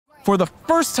For the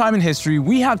first time in history,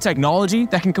 we have technology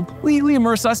that can completely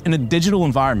immerse us in a digital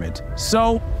environment.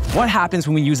 So, what happens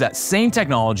when we use that same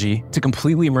technology to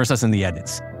completely immerse us in the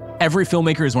edits? Every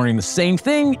filmmaker is wondering the same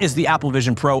thing. Is the Apple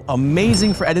Vision Pro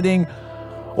amazing for editing?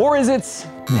 Or is it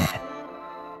meh?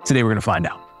 Today we're gonna find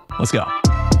out. Let's go.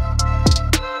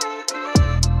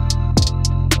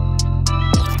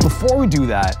 Before we do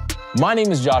that, my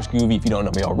name is Josh Goovy. If you don't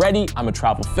know me already, I'm a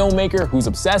travel filmmaker who's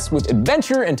obsessed with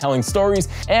adventure and telling stories,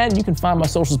 and you can find my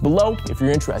socials below if you're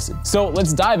interested. So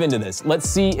let's dive into this. Let's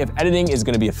see if editing is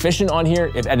gonna be efficient on here,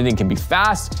 if editing can be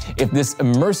fast, if this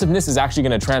immersiveness is actually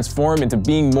gonna transform into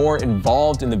being more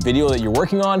involved in the video that you're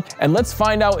working on, and let's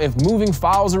find out if moving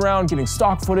files around, getting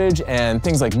stock footage, and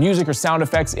things like music or sound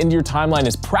effects into your timeline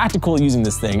is practical using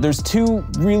this thing. There's two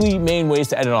really main ways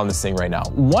to edit on this thing right now.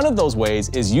 One of those ways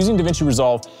is using DaVinci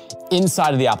Resolve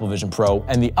inside of the Apple Vision Pro,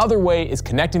 and the other way is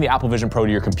connecting the Apple Vision Pro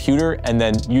to your computer and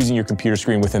then using your computer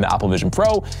screen within the Apple Vision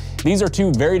Pro. These are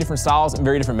two very different styles and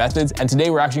very different methods, and today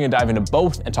we're actually gonna dive into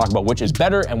both and talk about which is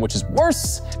better and which is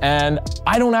worse, and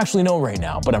I don't actually know right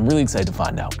now, but I'm really excited to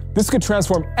find out. This could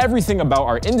transform everything about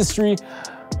our industry.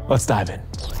 Let's dive in.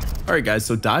 All right guys,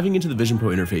 so diving into the Vision Pro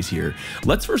interface here,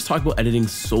 let's first talk about editing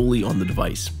solely on the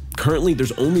device. Currently,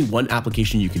 there's only one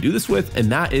application you can do this with, and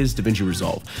that is DaVinci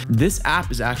Resolve. This app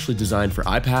is actually designed for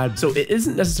iPad, so it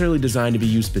isn't necessarily designed to be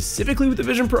used specifically with the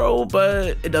Vision Pro,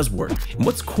 but it does work. And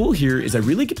what's cool here is I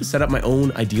really get to set up my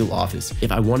own ideal office.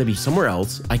 If I want to be somewhere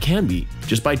else, I can be,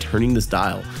 just by turning this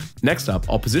dial. Next up,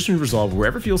 I'll position Resolve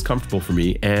wherever feels comfortable for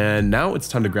me, and now it's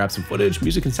time to grab some footage,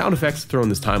 music, and sound effects to throw in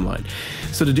this timeline.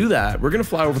 So to do that, we're gonna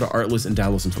fly over to Artlist and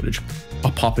download some footage.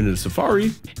 I'll pop into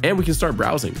Safari, and we can start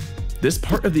browsing. This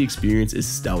part of the experience is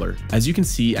stellar. As you can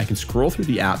see, I can scroll through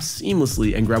the app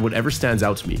seamlessly and grab whatever stands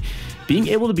out to me. Being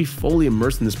able to be fully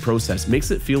immersed in this process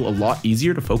makes it feel a lot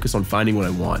easier to focus on finding what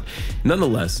I want.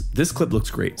 Nonetheless, this clip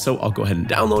looks great, so I'll go ahead and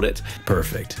download it.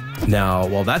 Perfect. Now,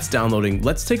 while that's downloading,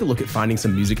 let's take a look at finding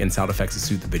some music and sound effects to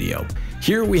suit the video.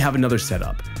 Here we have another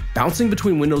setup. Bouncing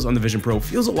between windows on the Vision Pro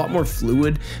feels a lot more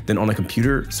fluid than on a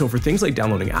computer, so for things like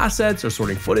downloading assets or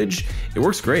sorting footage, it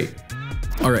works great.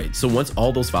 All right, so once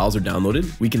all those files are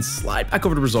downloaded, we can slide back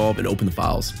over to Resolve and open the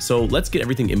files. So let's get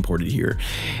everything imported here.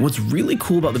 What's really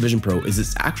cool about the Vision Pro is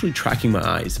it's actually tracking my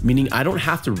eyes, meaning I don't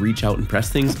have to reach out and press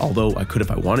things, although I could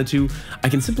if I wanted to. I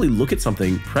can simply look at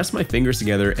something, press my fingers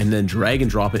together, and then drag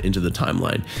and drop it into the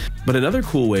timeline. But another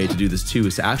cool way to do this too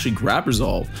is to actually grab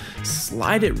Resolve,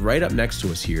 slide it right up next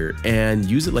to us here, and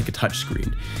use it like a touch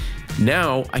screen.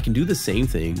 Now I can do the same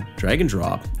thing, drag and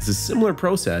drop. It's a similar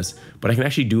process, but I can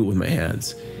actually do it with my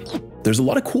hands. There's a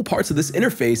lot of cool parts of this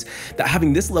interface that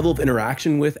having this level of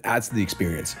interaction with adds to the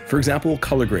experience. For example,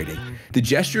 color grading. The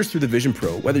gestures through the Vision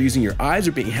Pro, whether using your eyes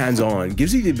or being hands-on,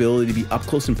 gives you the ability to be up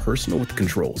close and personal with the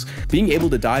controls. Being able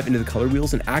to dive into the color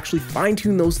wheels and actually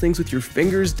fine-tune those things with your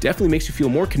fingers definitely makes you feel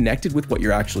more connected with what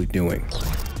you're actually doing.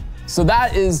 So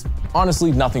that is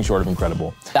honestly nothing short of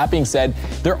incredible. That being said,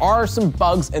 there are some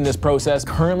bugs in this process.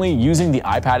 Currently using the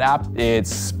iPad app,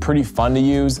 it's pretty fun to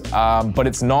use, but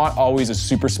it's not always a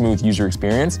super smooth user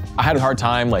experience. I had a hard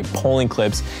time like pulling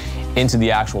clips into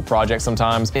the actual project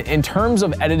sometimes. In terms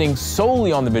of editing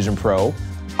solely on the Vision Pro,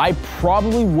 I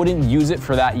probably wouldn't use it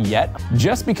for that yet,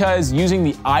 just because using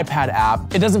the iPad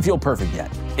app, it doesn't feel perfect yet.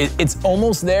 It's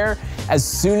almost there. As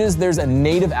soon as there's a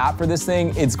native app for this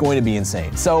thing, it's going to be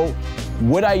insane. So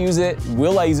would I use it?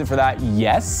 Will I use it for that?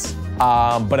 Yes,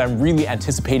 but I'm really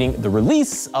anticipating the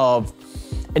release of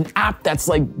an app that's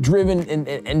like driven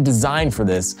and designed for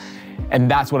this. And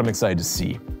that's what I'm excited to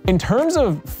see. In terms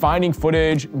of finding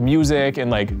footage, music, and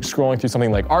like scrolling through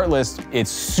something like Artlist, it's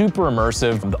super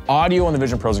immersive. The audio on the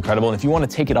Vision Pro is incredible. And if you want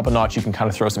to take it up a notch, you can kind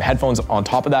of throw some headphones on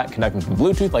top of that, connect them from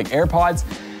Bluetooth like AirPods.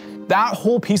 That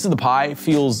whole piece of the pie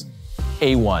feels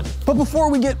A1. But before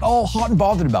we get all hot and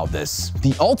bothered about this,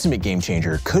 the ultimate game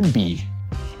changer could be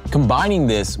combining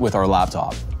this with our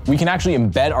laptop. We can actually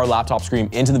embed our laptop screen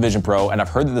into the Vision Pro, and I've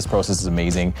heard that this process is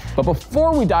amazing. But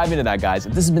before we dive into that, guys,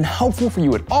 if this has been helpful for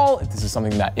you at all, if this is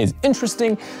something that is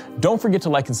interesting, don't forget to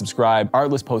like and subscribe.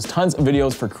 Artlist posts tons of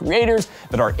videos for creators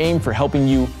that are aimed for helping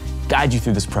you, guide you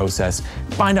through this process,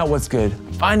 find out what's good,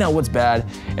 find out what's bad,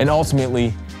 and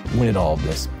ultimately win at all of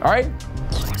this. All right?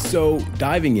 So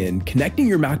diving in, connecting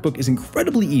your MacBook is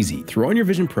incredibly easy. Throw on your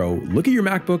Vision Pro, look at your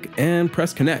MacBook, and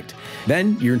press connect.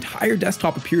 Then your entire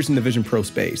desktop appears in the Vision Pro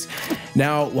space.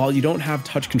 Now, while you don't have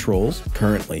touch controls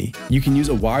currently, you can use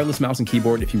a wireless mouse and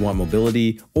keyboard if you want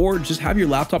mobility, or just have your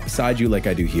laptop beside you like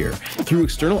I do here. Through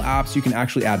external apps, you can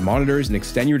actually add monitors and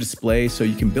extend your display so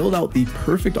you can build out the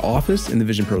perfect office in the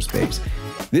Vision Pro space.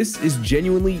 This is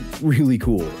genuinely really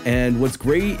cool, and what's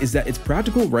great is that it's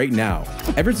practical right now.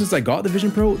 Ever since I got the Vision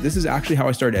Pro, this is actually how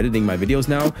I started editing my videos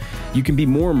now. You can be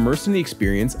more immersed in the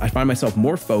experience, I find myself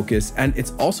more focused, and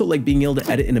it's also like being able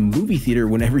to edit in a movie theater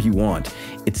whenever you want.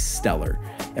 It's stellar.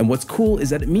 And what's cool is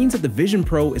that it means that the Vision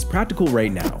Pro is practical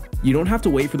right now. You don't have to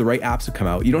wait for the right apps to come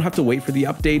out. You don't have to wait for the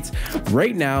updates.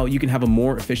 Right now, you can have a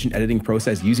more efficient editing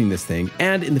process using this thing,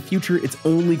 and in the future, it's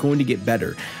only going to get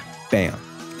better. Bam.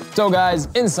 So guys,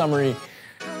 in summary,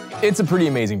 it's a pretty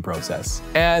amazing process.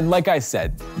 And like I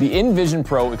said, the Vision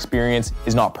Pro experience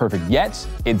is not perfect yet.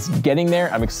 It's getting there.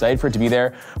 I'm excited for it to be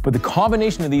there. But the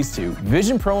combination of these two,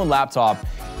 Vision Pro and laptop,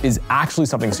 is actually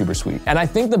something super sweet. And I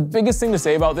think the biggest thing to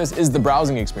say about this is the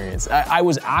browsing experience. I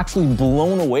was actually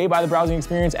blown away by the browsing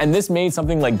experience, and this made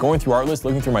something like going through Artlist,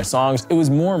 looking through my songs, it was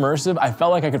more immersive. I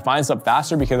felt like I could find stuff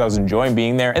faster because I was enjoying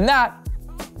being there. And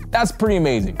that's pretty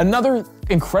amazing. Another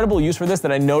incredible use for this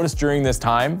that I noticed during this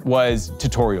time was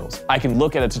tutorials. I can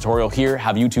look at a tutorial here,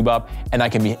 have YouTube up, and I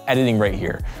can be editing right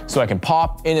here. So I can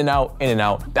pop in and out, in and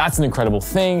out. That's an incredible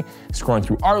thing. Scrolling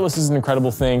through Artlist is an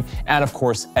incredible thing. And of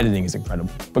course, editing is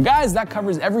incredible. But guys, that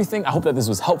covers everything. I hope that this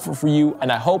was helpful for you. And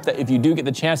I hope that if you do get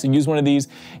the chance to use one of these,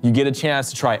 you get a chance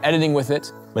to try editing with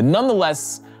it. But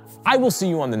nonetheless, I will see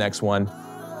you on the next one.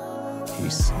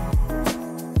 Peace.